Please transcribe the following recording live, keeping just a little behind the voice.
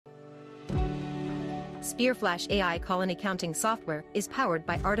SphereFlash AI colony counting software is powered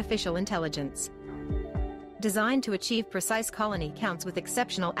by artificial intelligence. Designed to achieve precise colony counts with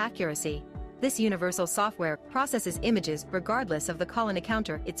exceptional accuracy, this universal software processes images regardless of the colony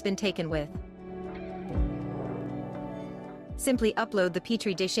counter it's been taken with. Simply upload the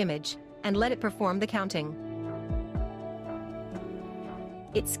Petri dish image and let it perform the counting.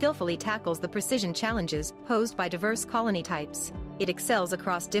 It skillfully tackles the precision challenges posed by diverse colony types. It excels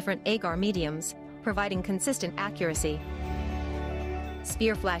across different agar mediums, providing consistent accuracy.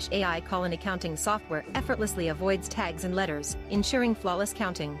 SphereFlash AI colony counting software effortlessly avoids tags and letters, ensuring flawless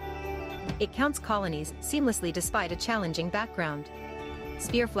counting. It counts colonies seamlessly despite a challenging background.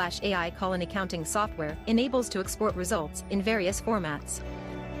 SphereFlash AI colony counting software enables to export results in various formats.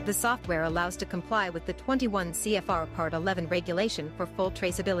 The software allows to comply with the 21 CFR Part 11 regulation for full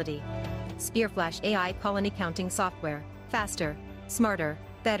traceability. SphereFlash AI colony counting software. Faster, smarter,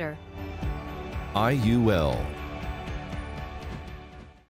 better. IUL